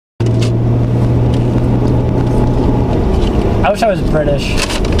wish I was British.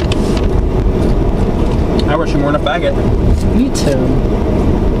 I wish you weren't a faggot. Me too.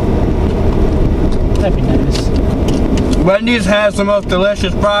 That'd be nice. Wendy's has the most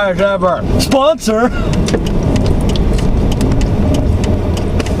delicious fries ever. Sponsor!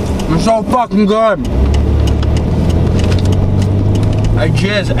 They're so fucking good. I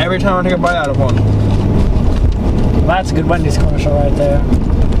jizz every time I take a bite out of one. Well, that's a good Wendy's commercial right there.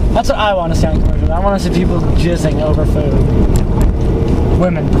 That's what I want to see on commercials. I want to see people jizzing over food.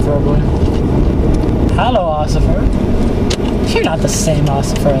 Women, preferably. Hello, Ossifer. You're not the same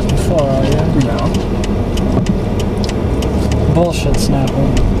Ossifer as before, are you? No. Bullshit, Snapple.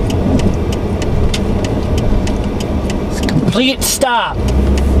 It's a complete stop.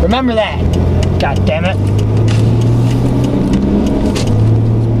 Remember that. God damn it.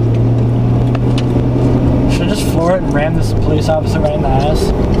 Should I just floor it and ram this police officer right in the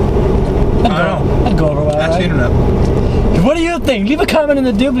ass? I'd go over well, That's the internet. What do you think? Leave a comment in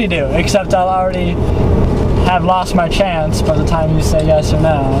the doobly-doo. Except I'll already have lost my chance by the time you say yes or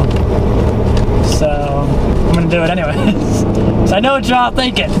no. So, I'm gonna do it anyways. So I know what you're all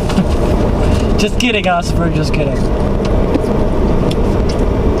thinking. Just kidding, Ossifer, just kidding.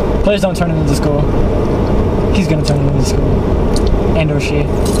 Please don't turn him into school. He's gonna turn him into school. And or she.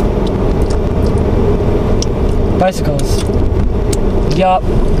 Bicycles. Yup,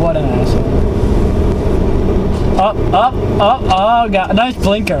 what an asshole. Up, oh god, nice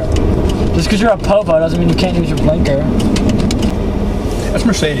blinker. Just because you're a popo doesn't mean you can't use your blinker. That's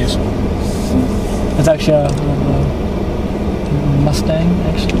Mercedes. It's actually a Mustang,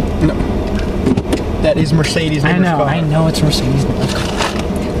 actually. No. That is Mercedes. I know it's Mercedes.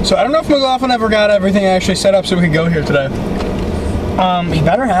 So I don't know if McLaughlin ever got everything actually set up so we could go here today. He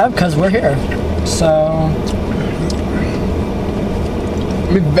better have, because we're here. So...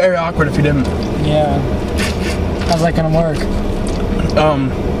 It'd be very awkward if he didn't. Yeah. How's that gonna work?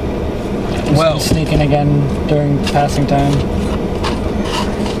 Well... Sneaking again during passing time.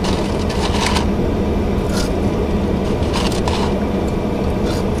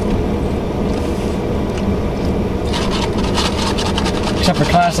 Except for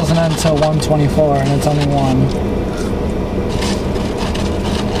class doesn't end until 1:24 and it's only 1.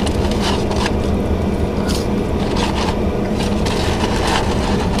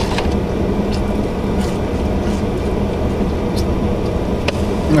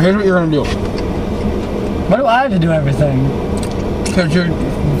 Well, here's what you're gonna do. Why do I have to do everything? Because you're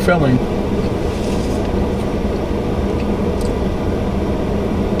filming.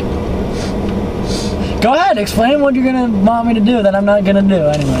 Go ahead, explain what you're gonna want me to do that I'm not gonna do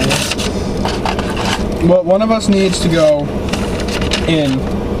anyways. Well, one of us needs to go in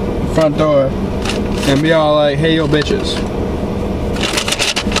front door and be all like, hey yo bitches.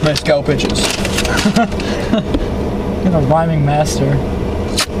 My scalp bitches. You're a rhyming master.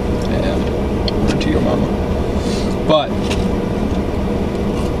 Yeah. To your mama. But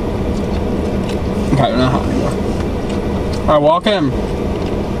I'm probably not hot anymore. Alright, walk in.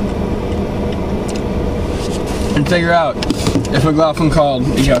 And figure out if McLaughlin called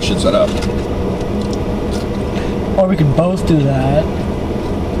and got shit set up. Or we could both do that.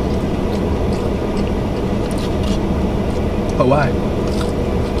 But why?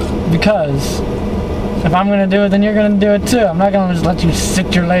 Because if I'm gonna do it, then you're gonna do it too. I'm not gonna just let you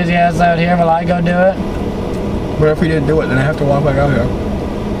sit your lazy ass out here while I go do it. What if we didn't do it? Then I have to walk back out here.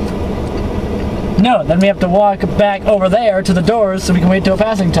 No, then we have to walk back over there to the doors so we can wait till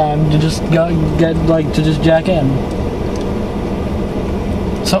passing time to just go get to just jack in.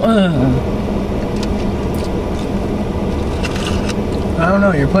 So I don't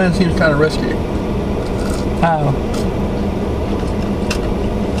know, your plan seems kind of risky. How?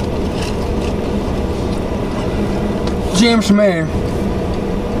 Seems to me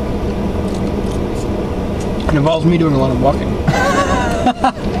it involves me doing a lot of walking.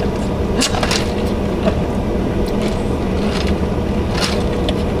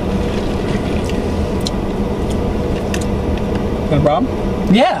 Got a problem?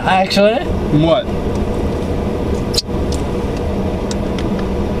 Yeah, actually. What?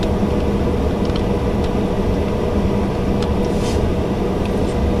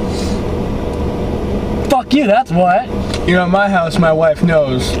 Fuck you, that's what. You know, at my house, my wife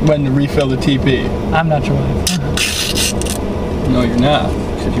knows when to refill the TP. I'm not your wife. No, you're not.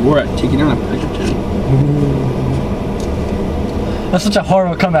 Because if you were, I'd take you down a peg or two. That's such a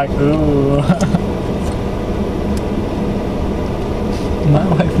horrible comeback. Ooh. My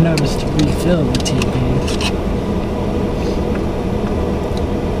wife knows to refill the TV.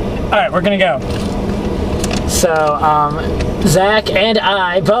 Alright, we're gonna go. So, Zach and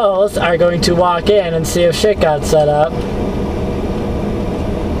I both are going to walk in and see if shit got set up.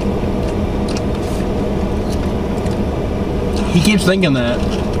 He keeps thinking that.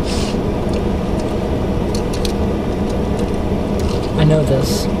 I know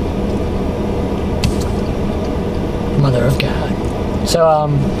this. Mother of God. So,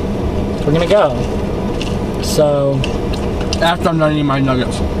 we're gonna go. So, After I'm done eating my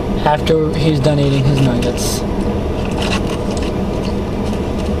nuggets. after he's done eating his nuggets.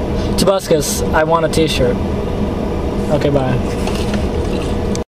 Tobuscus, I want a t-shirt. Okay, bye.